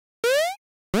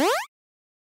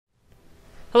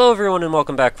Hello everyone and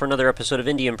welcome back for another episode of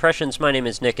Indie Impressions. My name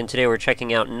is Nick and today we're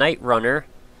checking out Night Runner.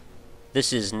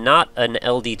 This is not an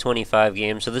LD25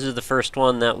 game, so this is the first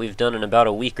one that we've done in about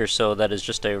a week or so that is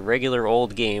just a regular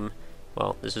old game.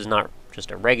 Well, this is not just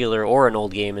a regular or an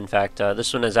old game. In fact,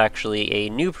 this one is actually a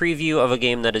new preview of a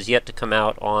game that is yet to come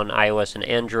out on iOS and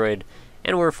Android,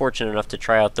 and we're fortunate enough to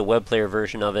try out the web player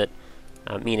version of it,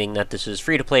 meaning that this is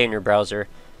free to play in your browser.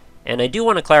 And I do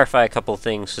want to clarify a couple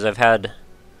things, because I've had,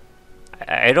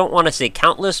 I don't want to say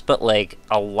countless, but like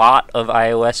a lot of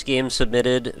iOS games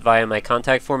submitted via my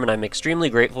contact form, and I'm extremely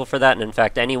grateful for that. And in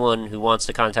fact, anyone who wants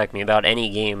to contact me about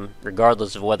any game,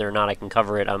 regardless of whether or not I can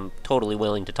cover it, I'm totally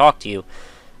willing to talk to you.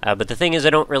 But the thing is, I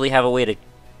don't really have a way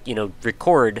to,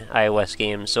 record iOS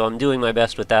games, so I'm doing my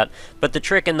best with that. But the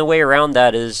trick and the way around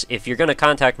that is, if you're going to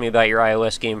contact me about your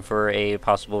iOS game for a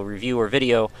possible review or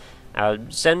video,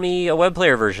 send me a web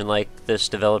player version like this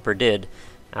developer did.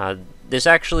 This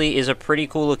actually is a pretty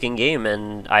cool looking game,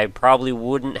 and I probably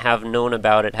wouldn't have known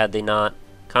about it had they not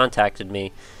contacted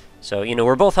me. So,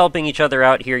 we're both helping each other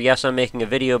out here. Yes, I'm making a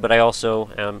video, but I also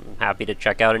am happy to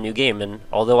check out a new game. And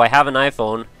although I have an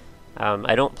iPhone,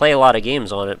 I don't play a lot of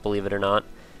games on it, believe it or not.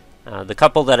 The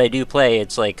couple that I do play,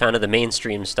 it's like kind of the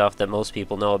mainstream stuff that most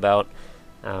people know about.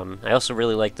 I also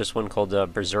really like this one called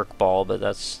Berserk Ball, but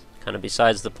that's kind of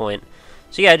besides the point.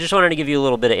 So yeah, I just wanted to give you a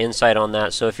little bit of insight on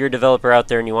that. So if you're a developer out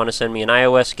there and you want to send me an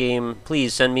iOS game,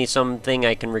 please send me something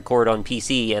I can record on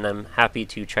PC, and I'm happy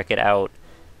to check it out.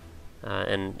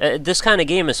 This kind of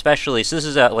game especially, so this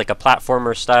is like a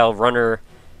platformer style runner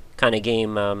kind of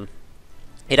game,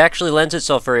 it actually lends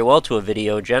itself very well to a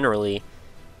video generally.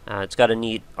 It's got a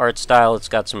neat art style, it's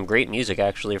got some great music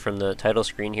actually from the title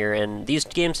screen here, and these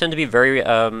games tend to be very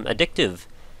addictive.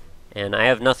 And I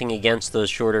have nothing against those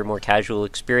shorter, more casual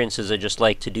experiences. I just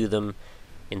like to do them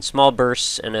in small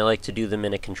bursts, and I like to do them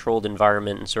in a controlled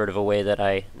environment in sort of a way that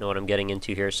I know what I'm getting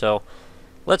into here. So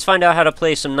let's find out how to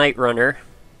play some Night Runner.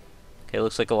 Okay,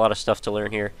 looks like a lot of stuff to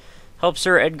learn here. Help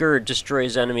Sir Edgar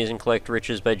destroys enemies and collect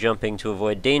riches by jumping to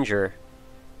avoid danger.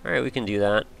 Alright, we can do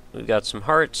that. We've got some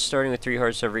hearts. Starting with 3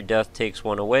 hearts, every death takes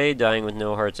 1 away. Dying with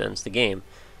no hearts ends the game.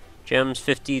 Gems,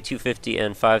 50, 250,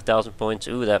 and 5,000 points.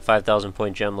 Ooh, that 5,000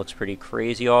 point gem looks pretty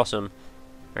crazy awesome.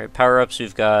 Alright, power-ups,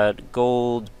 we've got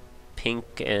gold, pink,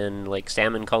 and like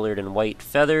salmon-colored and white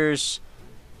feathers.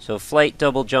 So flight,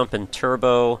 double jump, and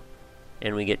turbo.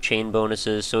 And we get chain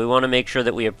bonuses. So we want to make sure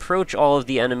that we approach all of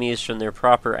the enemies from their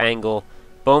proper angle.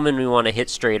 Bowmen we want to hit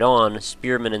straight on.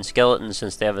 Spearmen and skeletons,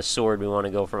 since they have a sword, we want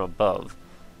to go from above.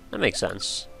 That makes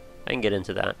sense. I can get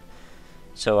into that.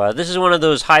 So this is one of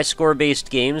those high score based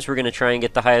games. We're going to try and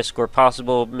get the highest score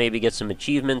possible, maybe get some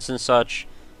achievements and such,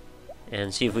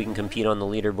 and see if we can compete on the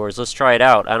leaderboards. Let's try it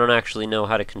out. I don't actually know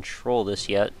how to control this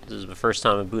yet. This is the first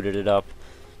time I booted it up.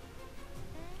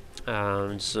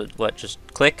 So what, just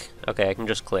click? Okay, I can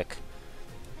just click.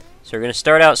 So we're going to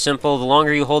start out simple. The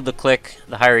longer you hold the click,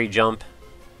 the higher you jump.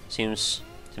 Seems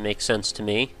to make sense to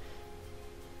me.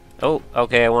 Oh,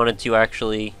 okay, I wanted to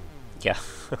actually... yeah.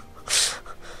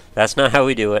 That's not how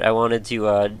we do it. I wanted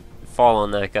to fall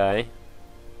on that guy.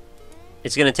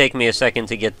 It's going to take me a second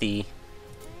to get the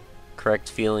correct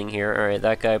feeling here. Alright,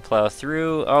 that guy plow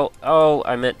through. Oh,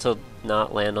 I meant to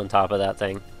not land on top of that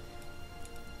thing.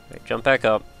 Alright, jump back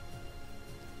up.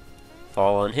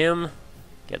 Fall on him.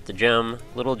 Get the gem.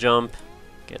 Little jump.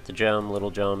 Get the gem.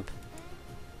 Little jump.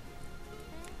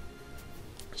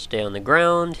 Stay on the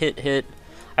ground. Hit.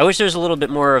 I wish there was a little bit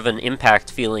more of an impact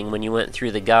feeling when you went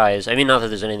through the guys. I mean, not that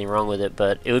there's anything wrong with it,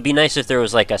 but it would be nice if there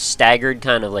was like a staggered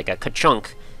kind of like a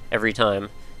ka-chunk every time,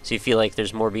 so you feel like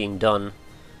there's more being done.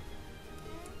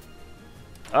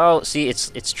 Oh, see,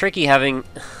 it's tricky having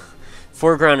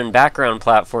foreground and background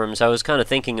platforms. I was kind of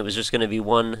thinking it was just going to be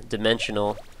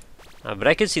one-dimensional, but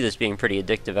I could see this being pretty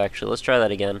addictive, actually. Let's try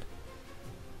that again.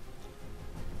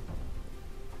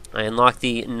 I unlocked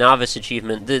the Novice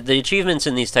achievement. The achievements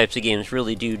in these types of games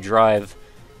really do drive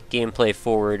gameplay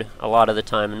forward a lot of the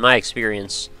time, in my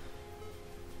experience.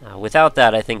 Without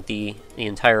that, I think the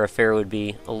entire affair would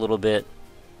be a little bit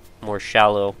more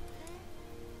shallow.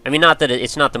 I mean, not that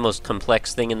it's not the most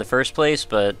complex thing in the first place,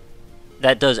 but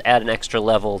that does add an extra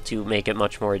level to make it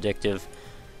much more addictive.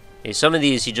 Okay, some of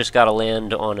these you just gotta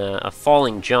land on a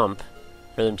falling jump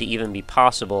for them to even be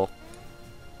possible.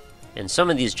 And some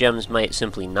of these gems might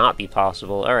simply not be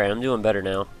possible. Alright, I'm doing better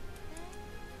now.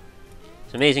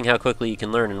 It's amazing how quickly you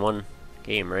can learn in one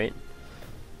game, right?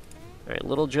 Alright,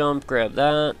 little jump, grab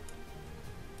that.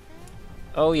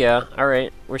 Oh yeah,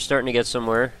 alright, we're starting to get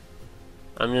somewhere.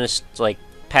 I'm gonna, like,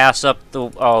 pass up the...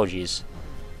 oh, jeez.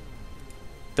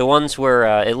 The ones where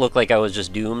it looked like I was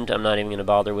just doomed, I'm not even gonna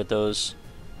bother with those.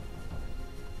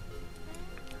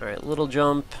 Alright, little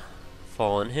jump.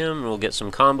 Fall on him. We'll get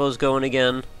some combos going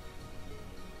again.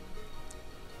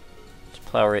 Just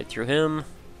plow right through him.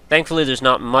 Thankfully, there's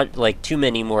not much, like, too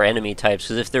many more enemy types,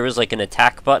 because if there was, like, an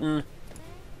attack button,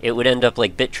 it would end up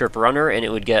like Bit.Trip Runner, and it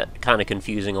would get kind of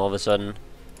confusing all of a sudden.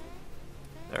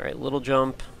 Alright, little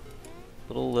jump.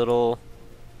 Little.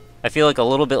 I feel like a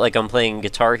little bit like I'm playing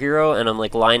Guitar Hero, and I'm,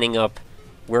 like, lining up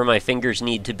where my fingers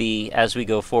need to be as we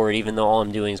go forward, even though all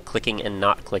I'm doing is clicking and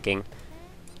not clicking.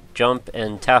 Jump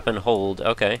and tap and hold.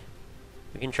 Okay.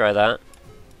 We can try that.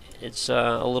 It's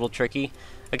a little tricky.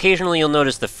 Occasionally you'll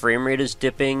notice the frame rate is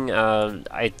dipping.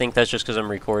 I think that's just because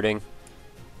I'm recording.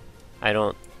 I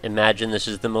don't imagine this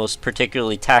is the most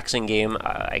particularly taxing game.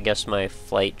 I guess my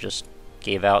flight just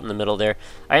gave out in the middle there.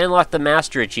 I unlocked the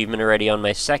Master achievement already on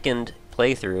my second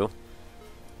playthrough.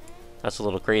 That's a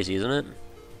little crazy, isn't it?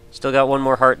 Still got one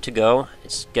more heart to go.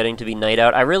 It's getting to be night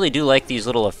out. I really do like these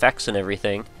little effects and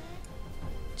everything.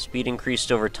 Speed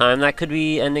increased over time. That could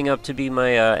be ending up to be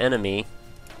my enemy.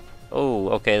 Oh,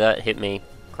 okay, that hit me.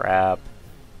 Crap.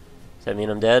 Does that mean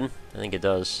I'm dead? I think it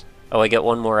does. Oh, I get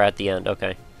one more at the end.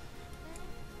 Okay.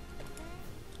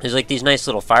 There's like these nice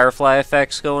little firefly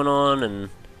effects going on, and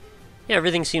yeah,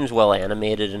 everything seems well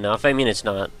animated enough. I mean, it's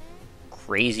not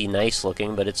crazy nice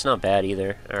looking, but it's not bad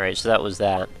either. Alright, so that was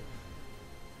that.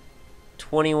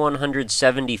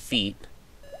 2,170 feet.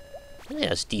 Yeah,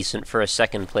 that's decent for a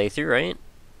second playthrough, right?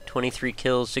 23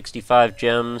 kills, 65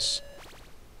 gems,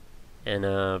 and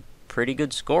a pretty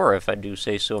good score, if I do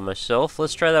say so myself.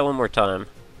 Let's try that one more time.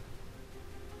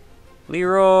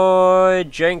 Leroy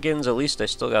Jenkins. At least I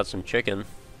still got some chicken.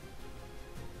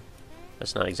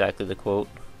 That's not exactly the quote.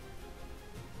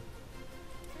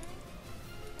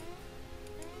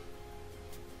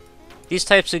 These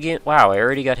types of games... Wow, I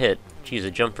already got hit. Jeez, I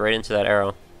jumped right into that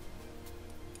arrow.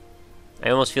 I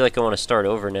almost feel like I want to start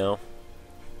over now.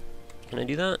 Can I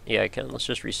do that? Yeah, I can. Let's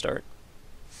just restart.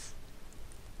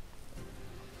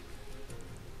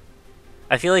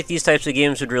 I feel like these types of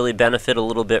games would really benefit a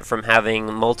little bit from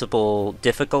having multiple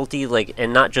difficulty, like,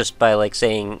 and not just by, like,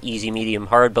 saying easy, medium,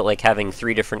 hard, but, like, having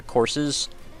 3 different courses.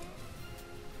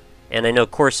 And I know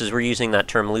courses, we're using that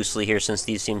term loosely here since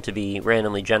these seem to be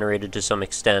randomly generated to some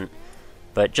extent.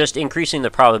 But just increasing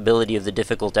the probability of the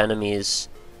difficult enemies,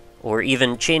 or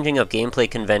even changing up gameplay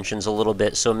conventions a little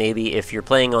bit, so maybe if you're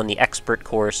playing on the expert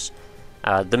course,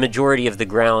 the majority of the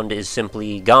ground is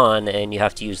simply gone, and you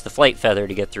have to use the flight feather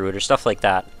to get through it, or stuff like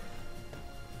that.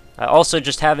 Also,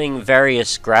 just having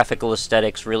various graphical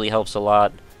aesthetics really helps a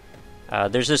lot.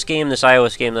 There's this game, this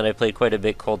iOS game that I played quite a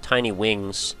bit called Tiny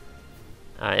Wings,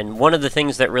 and one of the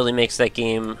things that really makes that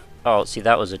game... Oh, see,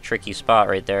 that was a tricky spot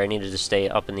right there. I needed to stay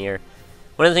up in the air.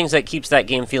 One of the things that keeps that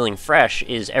game feeling fresh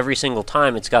is every single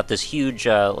time it's got this huge,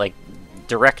 like,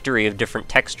 directory of different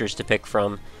textures to pick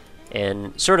from.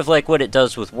 And sort of like what it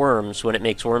does with Worms, when it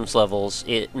makes Worms levels,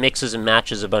 it mixes and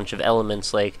matches a bunch of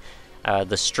elements like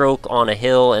the stroke on a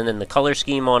hill, and then the color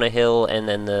scheme on a hill, and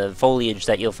then the foliage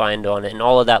that you'll find on it, and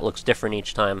all of that looks different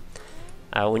each time.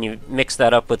 When you mix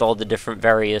that up with all the different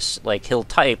various like hill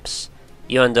types,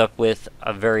 you end up with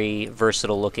a very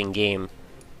versatile looking game.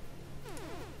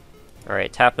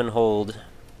 Alright, tap and hold.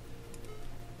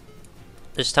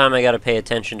 This time I gotta pay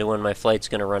attention to when my flight's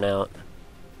gonna run out.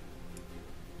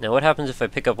 Now what happens if I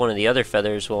pick up one of the other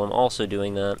feathers while I'm also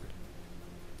doing that?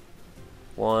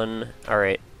 One...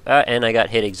 Alright. And I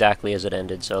got hit exactly as it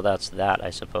ended, so that's that,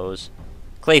 I suppose.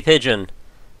 Clay pigeon!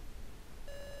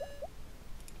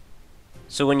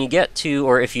 So when you get to,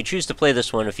 or if you choose to play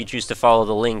this one, if you choose to follow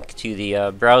the link to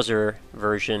the browser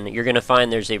version, you're going to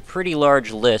find there's a pretty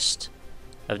large list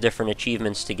of different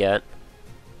achievements to get.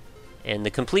 And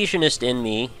the completionist in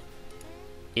me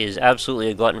is absolutely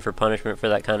a glutton for punishment for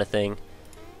that kind of thing.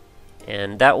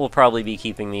 And that will probably be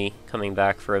keeping me coming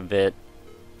back for a bit.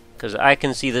 Because I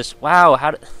can see this... Wow,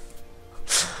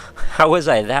 how was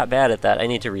I that bad at that? I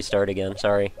need to restart again,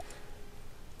 sorry.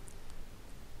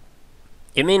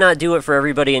 It may not do it for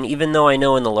everybody, and even though I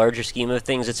know in the larger scheme of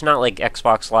things, it's not like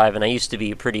Xbox Live, and I used to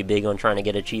be pretty big on trying to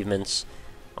get achievements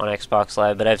on Xbox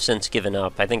Live, but I've since given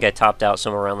up. I think I topped out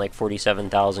somewhere around like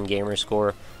 47,000 gamer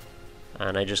score,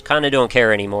 and I just kind of don't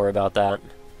care anymore about that.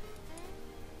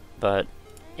 But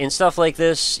in stuff like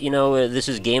this, you know, this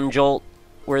is Game Jolt,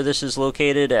 where this is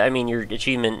located. I mean, your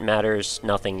achievement matters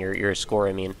nothing, your score,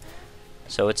 I mean.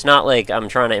 So it's not like I'm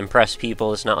trying to impress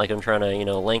people, it's not like I'm trying to, you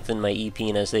know, lengthen my EP,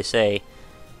 as they say.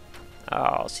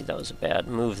 Oh, see, that was a bad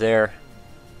move there.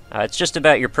 It's just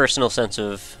about your personal sense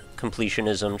of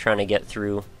completionism, trying to get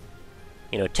through,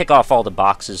 you know, tick off all the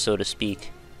boxes, so to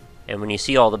speak. And when you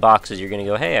see all the boxes, you're going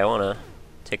to go, hey, I want to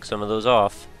tick some of those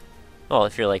off. Well,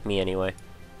 if you're like me, anyway.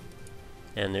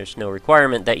 and there's no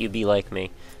requirement that you be like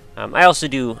me. I also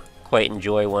do quite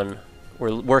enjoy when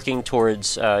we're working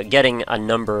towards getting a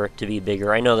number to be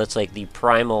bigger. I know that's like the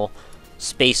primal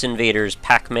Space Invaders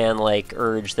Pac-Man-like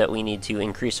urge that we need to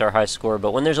increase our high score,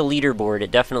 but when there's a leaderboard,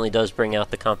 it definitely does bring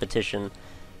out the competition,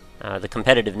 the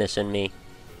competitiveness in me.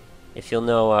 If you'll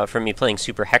know from me playing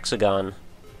Super Hexagon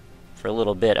for a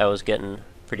little bit, I was getting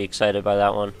pretty excited by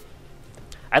that one.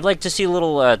 I'd like to see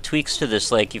little tweaks to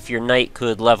this, like if your knight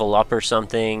could level up or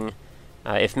something,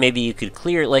 if maybe you could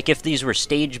clear, like if these were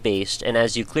stage-based, and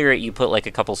as you clear it you put like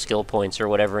a couple skill points or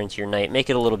whatever into your knight, make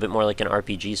it a little bit more like an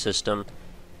RPG system.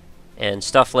 And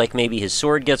stuff like maybe his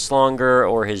sword gets longer,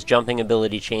 or his jumping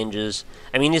ability changes.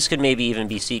 I mean, this could maybe even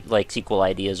be like sequel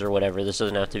ideas or whatever, this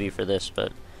doesn't have to be for this,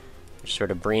 but just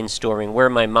sort of brainstorming where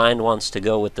my mind wants to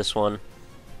go with this one.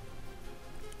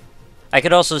 I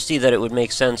could also see that it would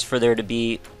make sense for there to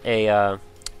be a, yeah,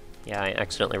 I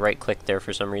accidentally right-clicked there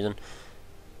for some reason.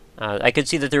 I could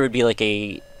see that there would be like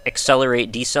a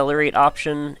accelerate, decelerate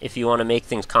option if you want to make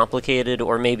things complicated,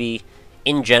 or maybe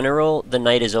in general the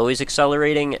knight is always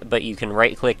accelerating, but you can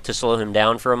right-click to slow him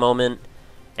down for a moment,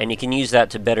 and you can use that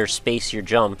to better space your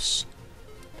jumps.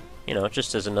 You know,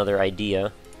 just as another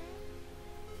idea.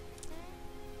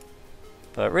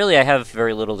 But really, I have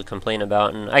very little to complain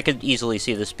about, and I could easily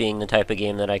see this being the type of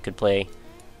game that I could play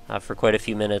for quite a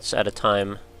few minutes at a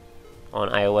time on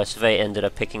iOS if I ended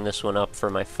up picking this one up for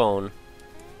my phone.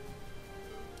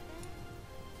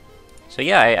 So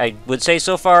yeah, I would say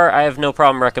so far I have no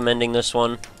problem recommending this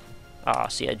one. Ah,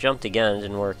 see, I jumped again, it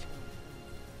didn't work.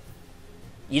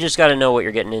 You just gotta know what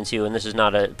you're getting into, and this is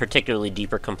not a particularly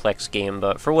deep or complex game,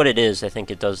 but for what it is, I think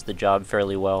it does the job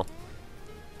fairly well.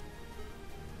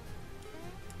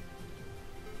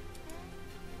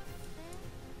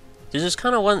 There's this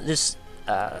kind of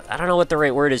I don't know what the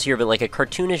right word is here, but like a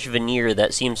cartoonish veneer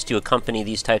that seems to accompany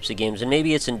these types of games, and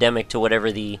maybe it's endemic to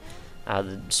whatever the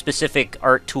specific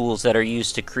art tools that are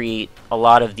used to create a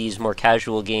lot of these more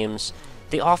casual games.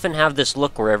 They often have this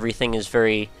look where everything is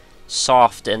very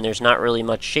soft and there's not really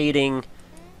much shading.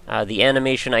 The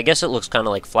animation, I guess it looks kind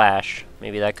of like Flash.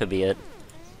 Maybe that could be it.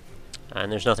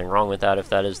 And there's nothing wrong with that if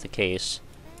that is the case.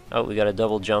 Oh, we got a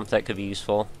double jump, that could be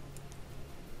useful.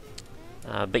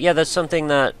 But yeah, that's something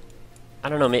that, I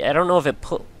don't know, I don't know if it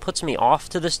puts me off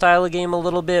to the style of game a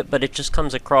little bit, but it just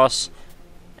comes across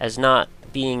as not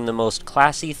being the most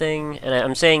classy thing. And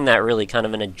I'm saying that really kind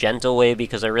of in a gentle way,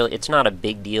 because it's not a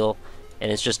big deal,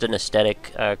 and it's just an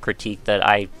aesthetic critique that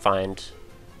I find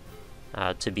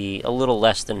to be a little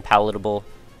less than palatable,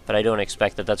 but I don't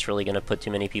expect that that's really going to put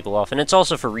too many people off. And it's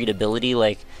also for readability,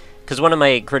 like, because one of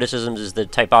my criticisms is the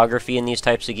typography in these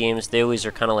types of games. They always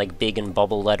are kind of like big and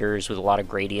bubble letters with a lot of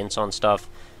gradients on stuff.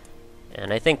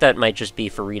 And I think that might just be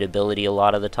for readability a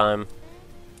lot of the time.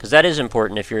 Because that is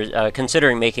important if you're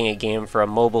considering making a game for a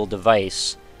mobile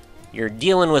device. You're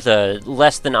dealing with a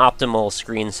less than optimal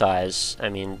screen size. I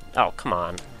mean, oh, come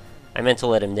on. I meant to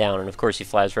let him down, and of course he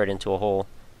flies right into a hole.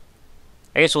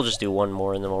 I guess we'll just do one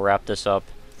more and then we'll wrap this up.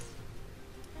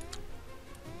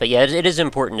 But yeah, it is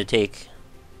important to take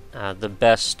the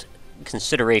best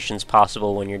considerations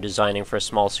possible when you're designing for a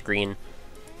small screen,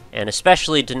 and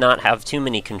especially to not have too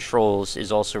many controls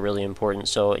is also really important.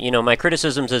 So, you know, my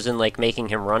criticisms isn't like making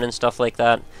him run and stuff like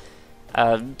that.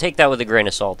 Take that with a grain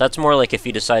of salt. That's more like if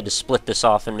you decide to split this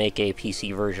off and make a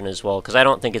PC version as well, because I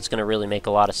don't think it's going to really make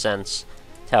a lot of sense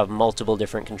to have multiple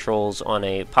different controls on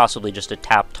a possibly just a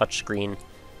tap touchscreen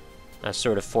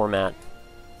sort of format.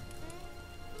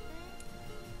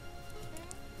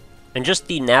 And just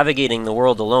the navigating the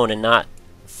world alone and not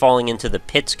falling into the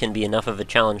pits can be enough of a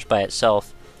challenge by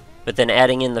itself. But then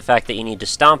adding in the fact that you need to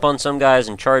stomp on some guys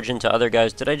and charge into other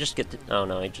guys. Did I just get the... Oh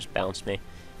no, it just bounced me.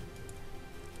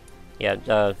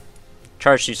 Yeah,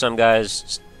 charge through some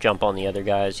guys, jump on the other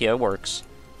guys. Yeah, it works.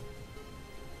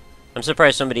 I'm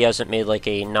surprised somebody hasn't made like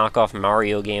a knockoff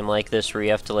Mario game like this where you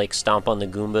have to like stomp on the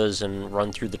Goombas and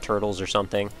run through the turtles or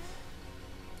something.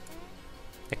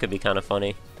 That could be kind of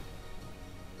funny.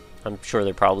 I'm sure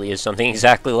there probably is something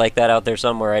exactly like that out there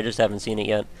somewhere, I just haven't seen it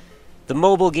yet. The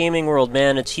mobile gaming world,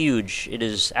 man, it's huge. It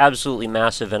is absolutely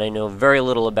massive, and I know very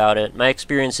little about it. My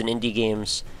experience in indie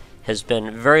games has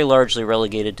been very largely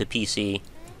relegated to PC.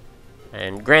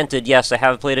 And granted, yes, I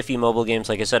have played a few mobile games,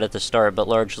 like I said at the start, but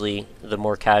largely the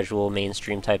more casual,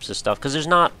 mainstream types of stuff, because there's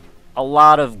not a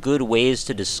lot of good ways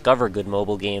to discover good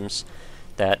mobile games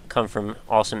that come from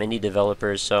awesome indie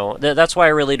developers, so that's why I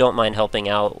really don't mind helping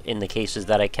out in the cases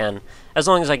that I can, as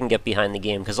long as I can get behind the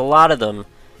game, because a lot of them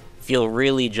feel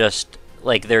really just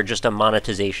like they're just a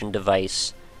monetization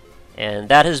device. And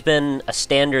that has been a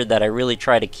standard that I really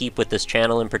try to keep with this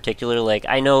channel in particular. Like,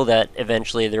 I know that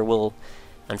eventually there will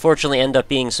unfortunately end up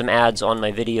being some ads on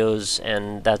my videos,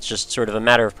 and that's just sort of a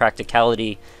matter of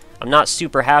practicality. I'm not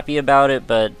super happy about it,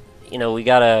 but, you know, we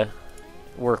gotta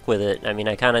work with it. I mean,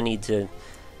 I kind of need to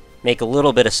make a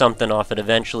little bit of something off it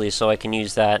eventually, so I can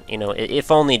use that, you know,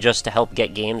 if only just to help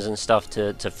get games and stuff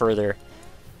to further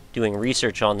doing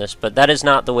research on this. But that is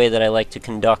not the way that I like to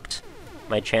conduct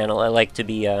my channel. I like to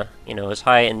be, you know, as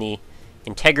high in the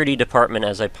integrity department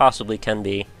as I possibly can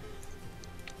be.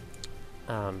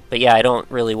 But yeah, I don't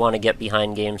really want to get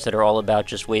behind games that are all about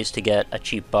just ways to get a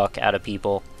cheap buck out of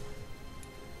people.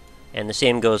 And the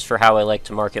same goes for how I like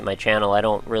to market my channel. I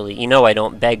don't really, you know, I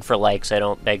don't beg for likes, I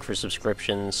don't beg for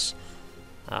subscriptions.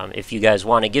 If you guys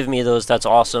want to give me those, that's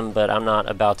awesome, but I'm not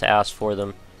about to ask for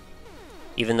them.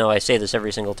 Even though I say this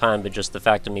every single time, but just the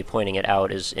fact of me pointing it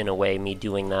out is, in a way, me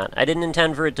doing that. I didn't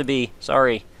intend for it to be.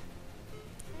 Sorry.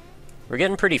 We're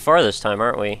getting pretty far this time,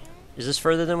 aren't we? Is this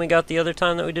further than we got the other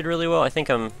time that we did really well? I think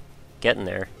I'm getting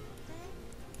there.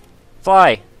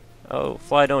 Fly! Oh,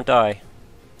 fly, don't die.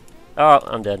 Oh,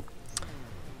 I'm dead.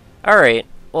 Alright,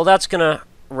 well that's gonna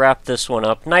wrap this one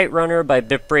up. Night Runner by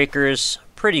Bit Breakers,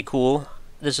 pretty cool.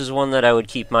 This is one that I would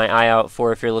keep my eye out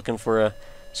for if you're looking for a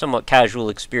somewhat casual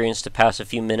experience to pass a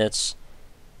few minutes.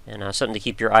 And something to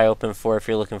keep your eye open for if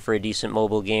you're looking for a decent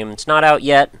mobile game. It's not out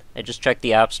yet. I just checked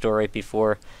the App Store right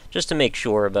before, just to make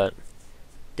sure, but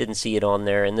didn't see it on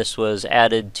there. And this was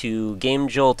added to Game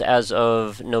Jolt as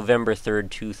of November 3rd,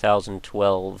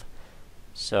 2012.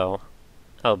 So,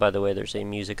 oh, by the way, there's a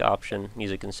music option,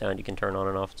 music and sound you can turn on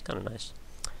and off. It's kind of nice.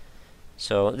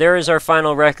 So there is our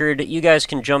final record. You guys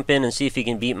can jump in and see if you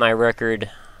can beat my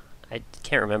record. I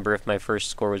can't remember if my first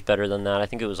score was better than that. I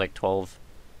think it was like 12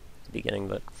 at the beginning,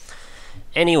 but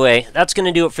anyway, that's going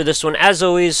to do it for this one. As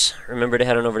always, remember to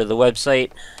head on over to the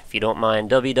website, if you don't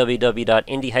mind,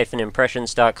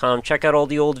 www.indie-impressions.com. Check out all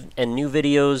the old and new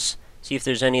videos, see if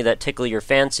there's any that tickle your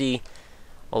fancy.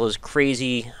 All those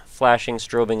crazy flashing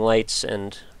strobing lights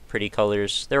and pretty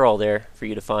colors, they're all there for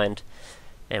you to find.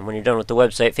 And when you're done with the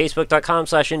website,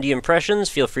 facebook.com/indieimpressions,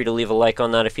 feel free to leave a like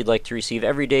on that if you'd like to receive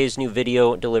every day's new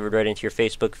video delivered right into your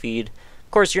Facebook feed.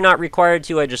 Of course, you're not required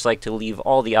to. I just like to leave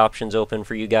all the options open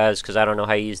for you guys because I don't know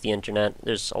how you use the internet.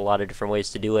 There's a lot of different ways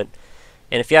to do it.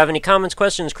 And if you have any comments,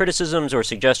 questions, criticisms, or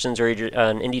suggestions, or you're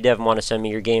an indie dev and want to send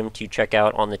me your game to check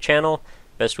out on the channel,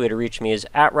 best way to reach me is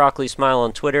at RockLeeSmile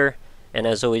on Twitter. And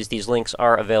as always, these links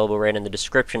are available right in the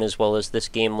description as well as this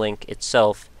game link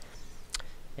itself.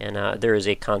 And there is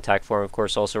a contact form, of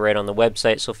course, also right on the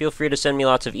website. So feel free to send me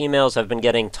lots of emails. I've been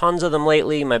getting tons of them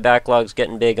lately. My backlog's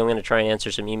getting big. I'm going to try and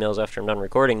answer some emails after I'm done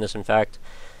recording this, in fact.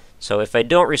 So if I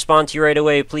don't respond to you right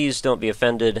away, please don't be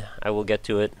offended. I will get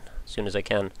to it as soon as I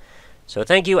can. So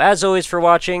thank you, as always, for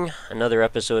watching another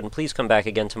episode. And please come back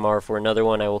again tomorrow for another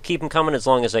one. I will keep them coming as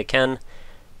long as I can.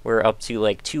 We're up to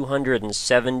like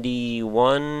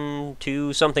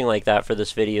 271, something like that for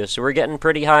this video. So we're getting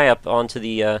pretty high up onto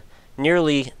the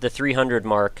nearly the 300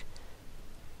 mark.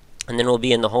 And then we'll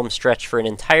be in the home stretch for an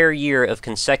entire year of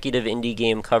consecutive indie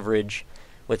game coverage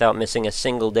without missing a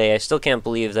single day. I still can't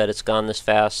believe that it's gone this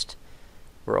fast.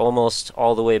 We're almost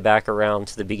all the way back around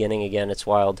to the beginning again. It's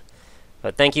wild.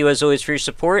 But thank you as always for your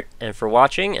support and for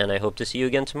watching, and I hope to see you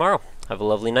again tomorrow. Have a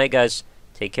lovely night, guys.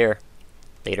 Take care.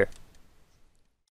 Later.